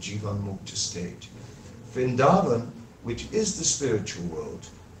attain, the Jivan Mukta state. Vrindavan, which is the spiritual world,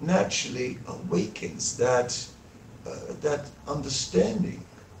 naturally awakens that understanding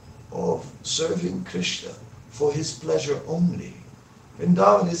of serving Krishna for his pleasure only.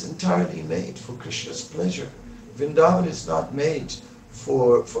 Vrindavan is entirely made for Krishna's pleasure. Vrindavan is not made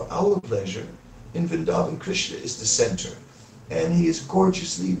for our pleasure. In Vrindavan, Krishna is the center, and he is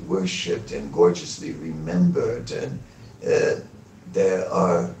gorgeously worshipped and gorgeously remembered, and there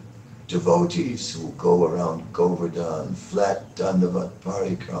are devotees who go around Govardhan, flat Dandavat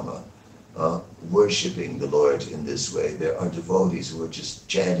Parikrama, worshipping the Lord in this way. There are devotees who are just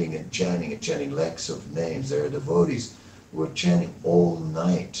chanting and chanting and chanting lakhs of names. There are devotees who are chanting all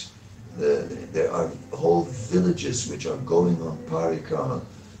night. There are whole villages which are going on Parikrama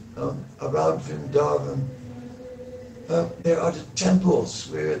around Vrindavan. There are the temples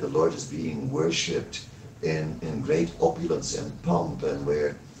where the Lord is being worshipped in great opulence and pomp, and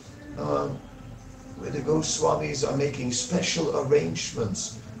where the Goswamis are making special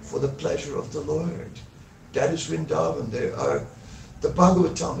arrangements for the pleasure of the Lord. That is Vrindavan. The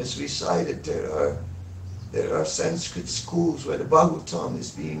Bhagavatam is recited. There are Sanskrit schools where the Bhagavatam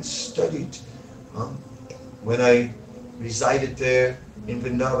is being studied. When I resided there in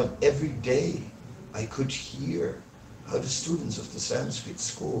Vrindavan, every day I could hear how the students of the Sanskrit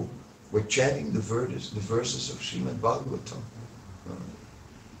school were chanting the verses of Srimad Bhagavatam.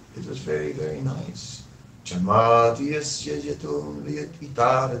 It was very, very nice. Chamadhyasya yatum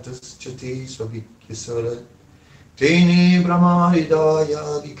vitaratasya svavikyasara tene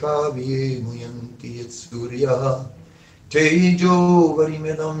brahmaridaya vikavye muyanti yat surya tejo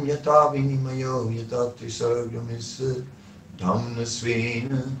varimedam yata vinimayo yata trisarvyamisa dhamna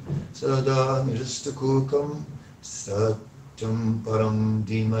svena sada niristakukam satyam param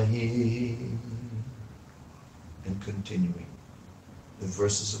dhimahi. And continuing the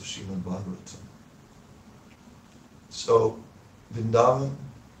verses of Srimad Bhagavatam. So, Vrindavan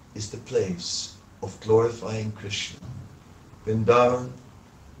is the place of glorifying Krishna. Vrindavan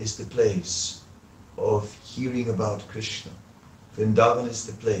is the place of hearing about Krishna. Vrindavan is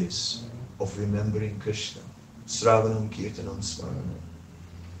the place of remembering Krishna. Sravanam, Kirtanam, Smaranam.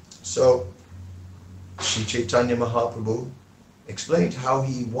 So, Sri Chaitanya Mahaprabhu explained how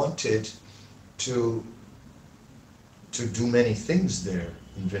he wanted to do many things there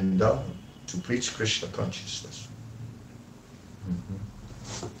in Vrindavan, to preach Krishna consciousness.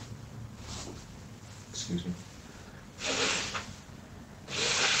 Excuse me.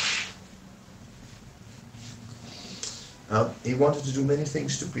 He wanted to do many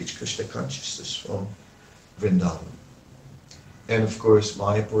things to preach Krishna consciousness from Vrindavan. And of course,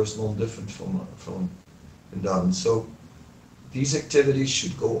 Mayapur is no different from Vrindavan. So these activities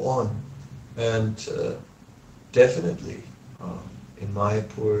should go on. And definitely, in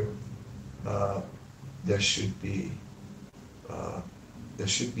Mayapur, there should be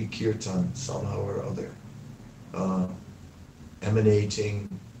kirtan somehow or other, emanating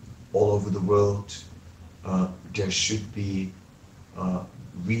all over the world. There should be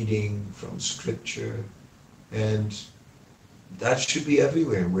reading from scripture, and that should be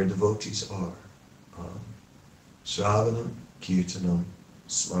everywhere where devotees are. Sravanam, Kirtanam,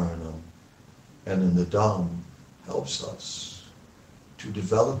 Smaranam, and then the Dham helps us to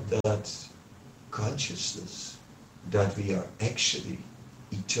develop that consciousness that we are actually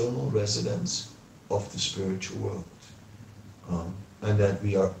eternal residents of the spiritual world, and that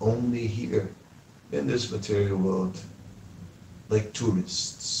we are only here in this material world like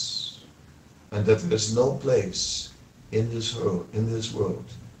tourists, and that there's no place in this world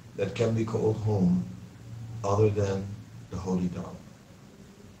that can be called home other than the Holy Dham.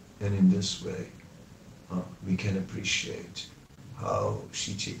 And in this way, we can appreciate how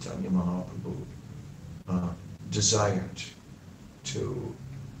Sri Chaitanya Mahaprabhu desired to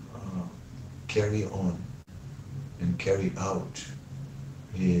carry on and carry out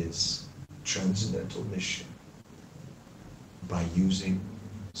his transcendental mission by using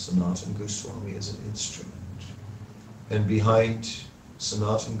Sanatana Goswami as an instrument. And behind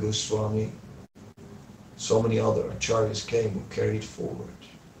Sanatana Goswami, so many other acharyas came who carried forward,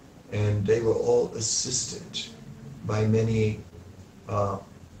 and they were all assisted by many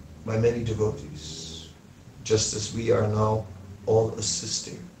devotees, just as we are now all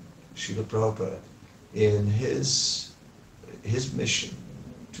assisting Srila Prabhupada in his mission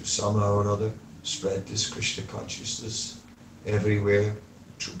to somehow or other spread this Krishna consciousness everywhere,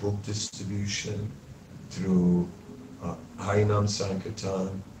 through book distribution, through Harinam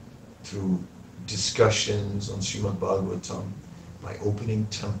Sankirtan, through discussions on Srimad Bhagavatam, by opening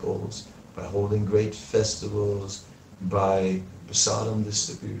temples, by holding great festivals, by prasadam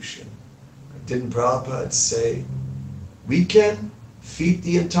distribution. Didn't Prabhupada say, we can feed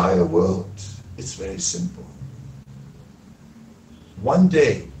the entire world? It's very simple. One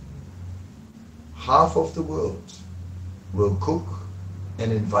day, half of the world will cook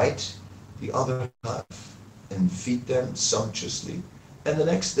and invite the other half and feed them sumptuously. And the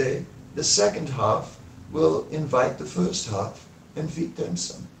next day, the second half will invite the first half and feed them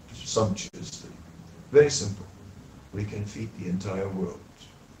sumptuously. Very simple. We can feed the entire world.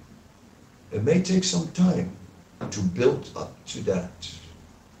 It may take some time to build up to that,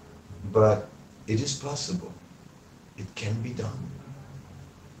 but it is possible. It can be done.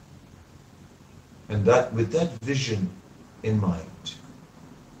 And that, with that vision in mind,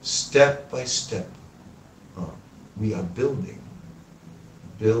 step by step, we are building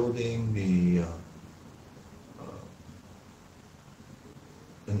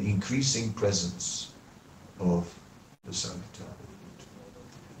an increasing presence of the Sankirtan.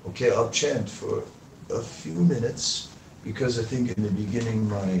 Okay, I'll chant for a few minutes, because I think in the beginning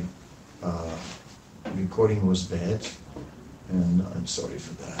my recording was bad, and I'm sorry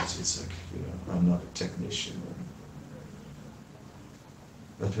for that. It's like, I'm not a technician.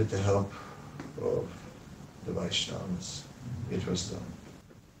 But with the help of the Vaishnavas, it was done.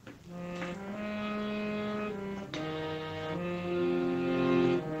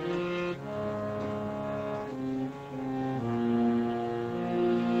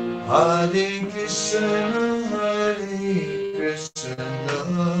 Hare Krishna,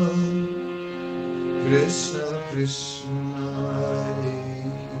 Krishna Krishna, Hare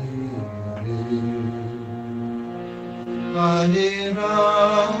Hare, Hare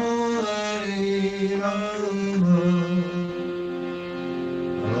Rama, Hare Rama,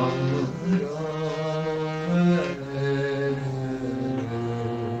 Rama Rama, Hare Hare,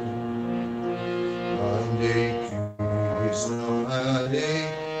 Hare Krishna, Hare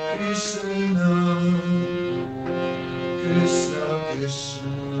Krishna, Krishna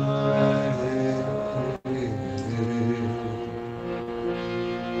Krishna, Hare Hare,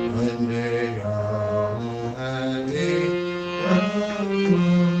 Hare Rama, Hare Rama,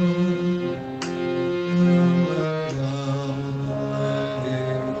 Rama Rama,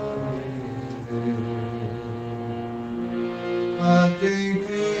 Hare Hare, Hare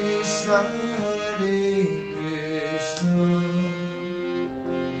Krishna, Hare Krishna, Krishna Krishna, Hare Hare, Hare Rama, Hare Rama, Rama Rama, Hare Hare, Hare Krishna,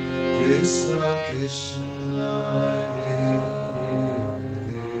 Krishna Krishna, Hare Hare,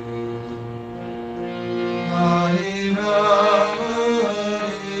 Hare Rama,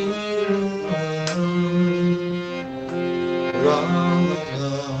 Hare Rama, Rama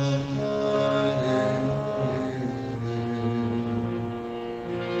Rama,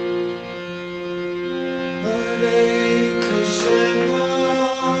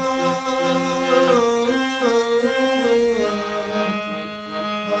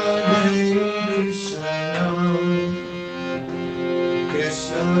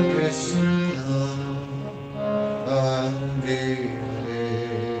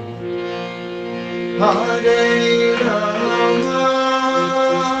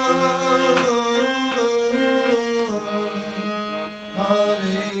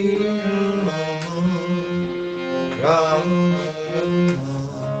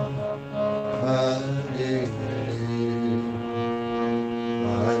 Hare Hare,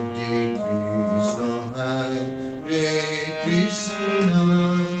 Hare Krishna,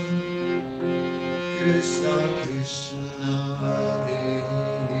 Krishna Krishna, Hare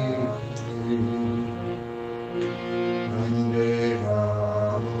Hare, Hare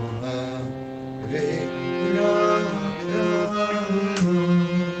Rama, Hare Rama,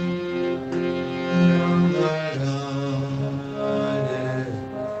 Rama Rama,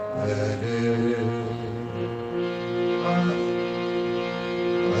 Hare Hare,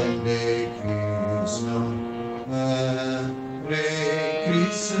 Hare Krishna, Hare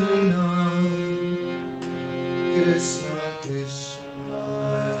Krishna, Krishna Krishna,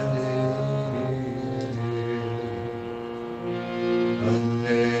 Hare Hare,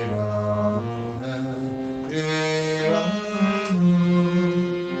 Hare Rama, Hare Rama,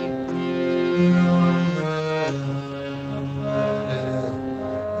 Rama Rama, Hare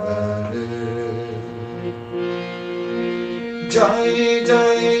Hare. Jai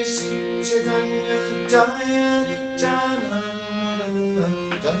Jai Sri Chaitanya, Jai Nityananda,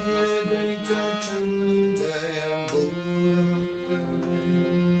 Jai Advaita Chandaya Gaura,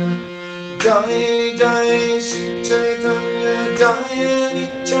 Jai Jai Sri Chaitanya, Jai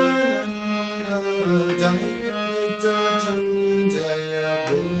Nityananda, Jai Advaita Chandaya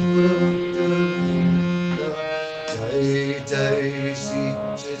Gaura, Jai Jai Sri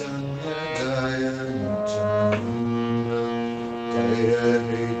Chaitanya, Jai Nityananda, Jai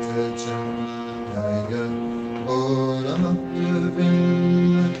Advaita Chandaya Gaura,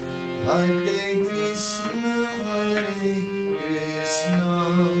 Hare Krishna, Hare Krishna,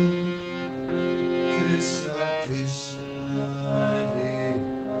 Krishna Krishna, Hare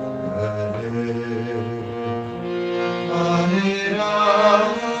Hare, Hare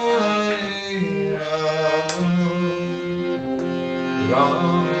Rama, Hare Rama,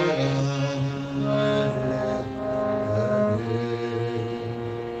 Rama Rama, Hare Hare,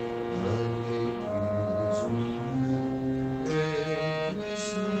 Hare Krishna,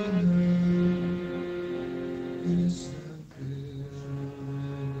 Krishna Krishna,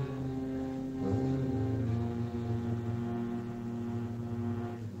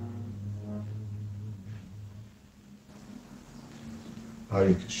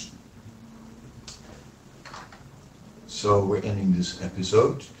 Hare Krishna. So we're ending this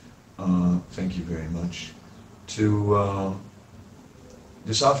episode. Thank you very much. To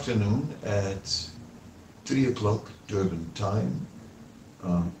this afternoon at 3 o'clock Durban time.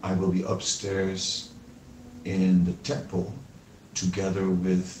 I will be upstairs in the temple together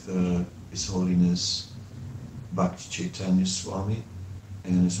with His Holiness Bhakti Chaitanya Swami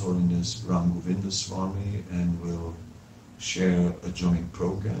and His Holiness Ram Govinda Swami, and we'll share a joint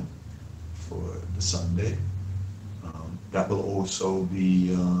program for the Sunday. That will also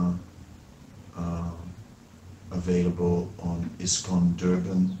be available on ISKCON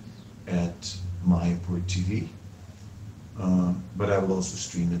Durban at Mayapur TV. But I will also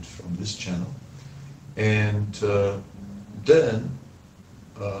stream it from this channel. And then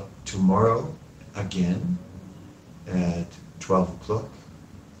tomorrow again at 12 o'clock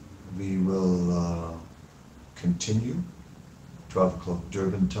we will continue, 12 o'clock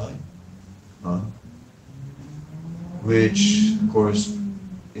Durban time, which of course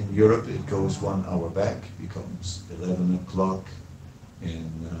in Europe it goes 1 hour back, becomes 11 o'clock.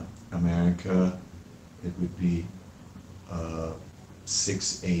 In America it would be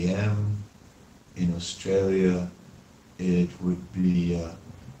 6 a.m. In Australia it would be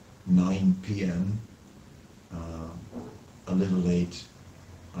 9 p.m. A little late.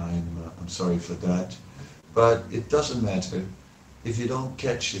 I'm sorry for that, but it doesn't matter. If you don't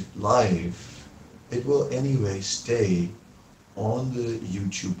catch it live, it will anyway stay on the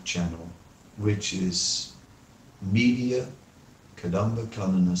YouTube channel, which is Media Kadamba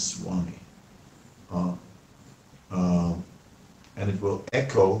Kanana Swami. And it will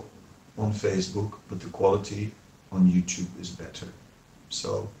echo on Facebook, but the quality on YouTube is better.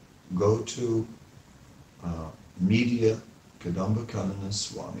 So go to Media Kadamba Kanana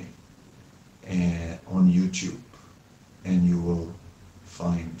Swami on YouTube, and you will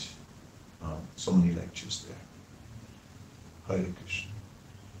find so many lectures there. Hare Krishna.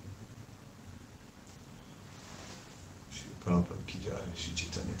 Shri Prabhupada ki jai, Shri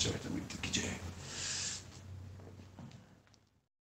Chaitanya Charitamrita ki jai.